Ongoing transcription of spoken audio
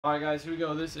Alright guys, here we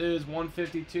go. This is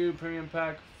 152 Premium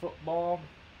Pack Football.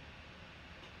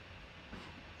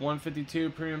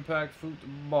 152 Premium Pack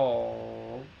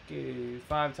Football. Okay,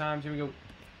 5 times. Here we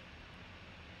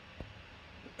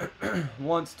go.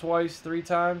 Once, twice, 3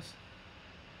 times.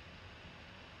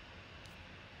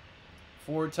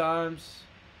 4 times.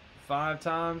 5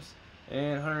 times.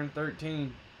 And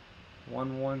 113.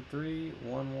 113.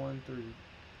 113.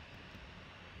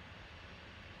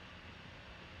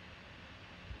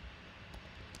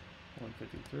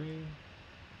 153.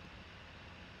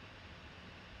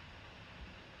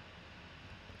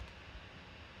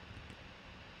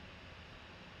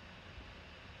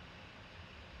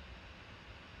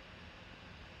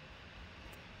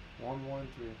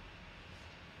 113.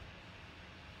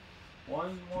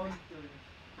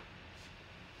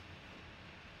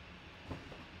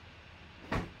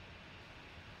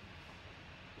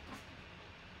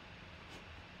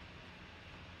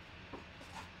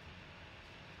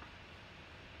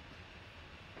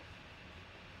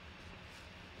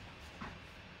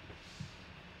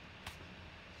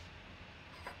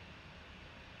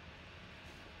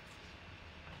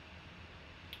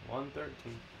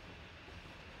 113.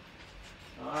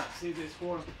 Alright, see they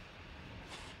score.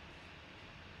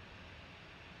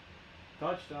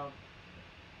 Touchdown.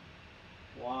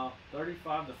 Wow, 35-14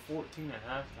 at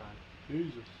halftime.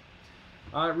 Jesus.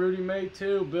 Alright, Rudy May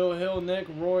 2, Bill Hill, Nick,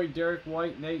 Roy, Derek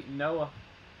White, Nate, Noah.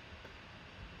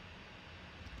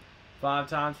 5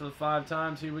 times for the 5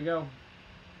 times. Here we go.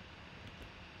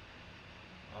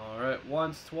 Alright,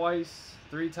 once, twice,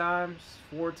 3 times,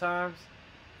 4 times,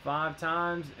 5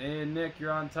 times. And Nick,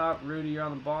 you're on top. Rudy, you're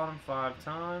on the bottom. 5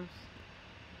 times.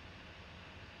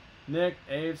 Nick,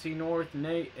 AFC North.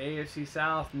 Nate, AFC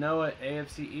South. Noah,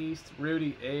 AFC East.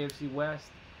 Rudy, AFC West.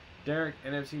 Derek,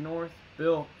 NFC North.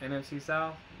 Bill, NFC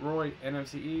South. Roy,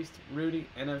 NFC East. Rudy,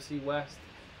 NFC West.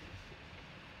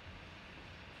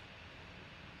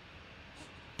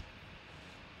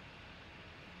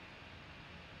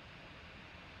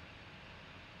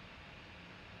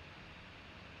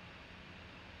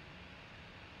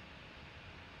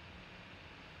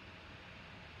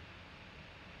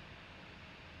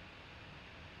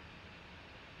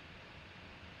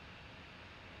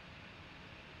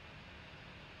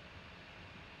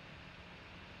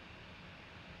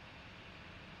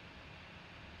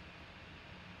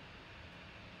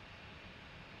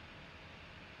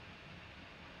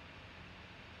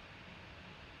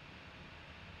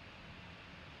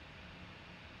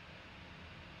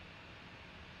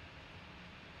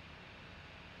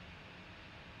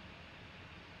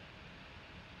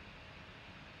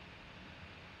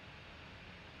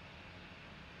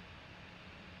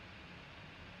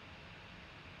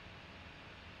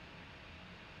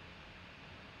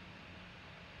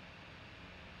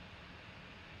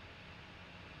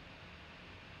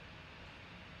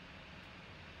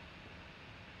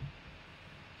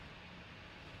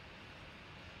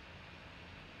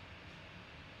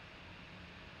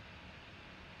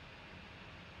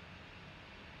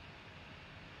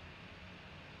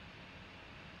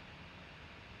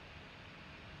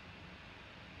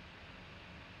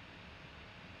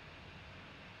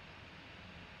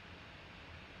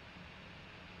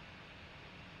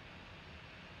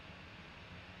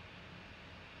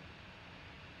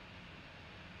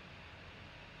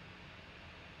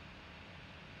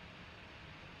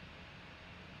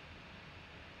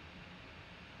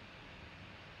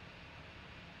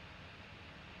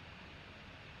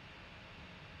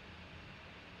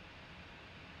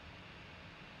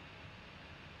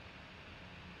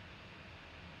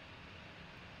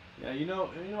 Yeah, you know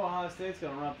Ohio State's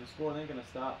gonna run up the score. They ain't gonna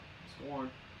stop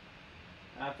scoring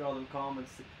after all them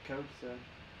comments the coach said.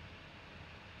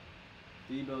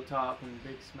 Debo talking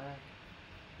big smack.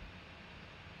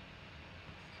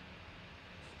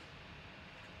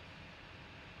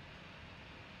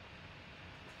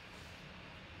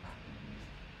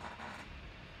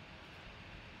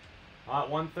 Alright,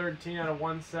 113 out of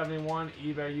 171.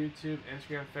 eBay, YouTube,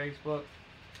 Instagram, Facebook.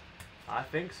 I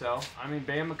think so. I mean,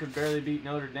 Bama could barely beat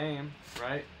Notre Dame,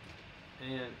 right?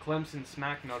 And Clemson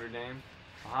smacked Notre Dame.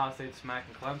 Ohio State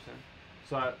smacking Clemson.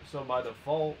 So by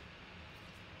default,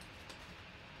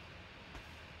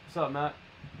 what's up, Matt?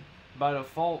 By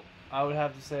default, I would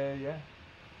have to say yeah,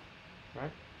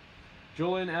 right?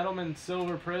 Julian Edelman,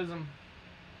 Silver Prism,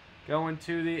 going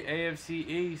to the AFC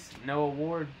East. No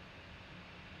award.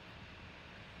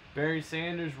 Barry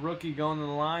Sanders, rookie, going to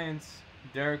the Lions.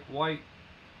 Derek White.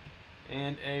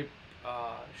 And a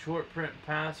short print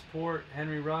passport.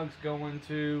 Henry Ruggs going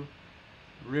to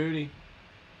Rudy.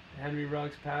 Henry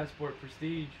Ruggs passport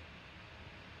prestige.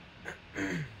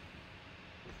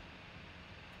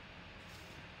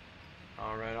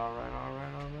 All right, all right, all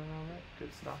right, all right, all right. Good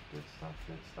stuff, good stuff,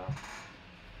 good stuff.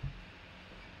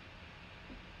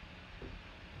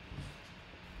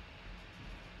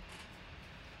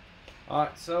 All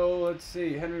right, so let's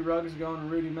see. Henry Ruggs going to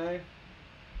Rudy May.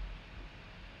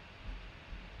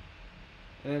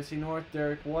 NFC North,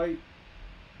 Derek White.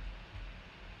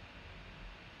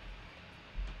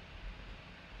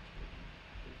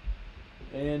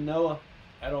 And Noah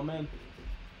Edelman.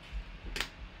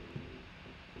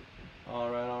 All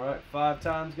right. 5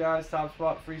 times, guys. Top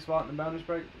spot, free spot in the bonus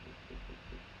break.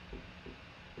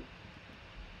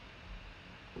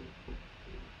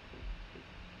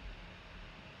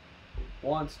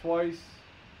 Once, twice,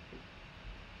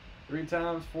 3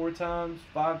 times, 4 times,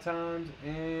 5 times,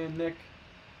 and Nick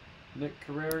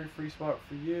Carreri, free spot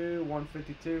for you,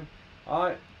 152. All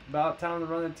right, about time to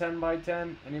run a 10 by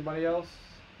 10. Anybody else?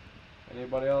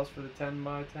 Anybody else for the 10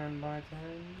 by 10 by 10?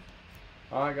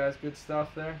 All right, guys, good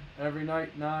stuff there. Every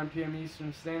night, 9 p.m.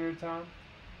 Eastern Standard Time.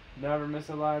 Never miss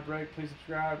a live break. Please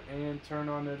subscribe and turn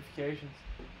on notifications.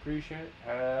 Appreciate it.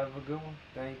 Have a good one.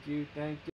 Thank you. Thank you.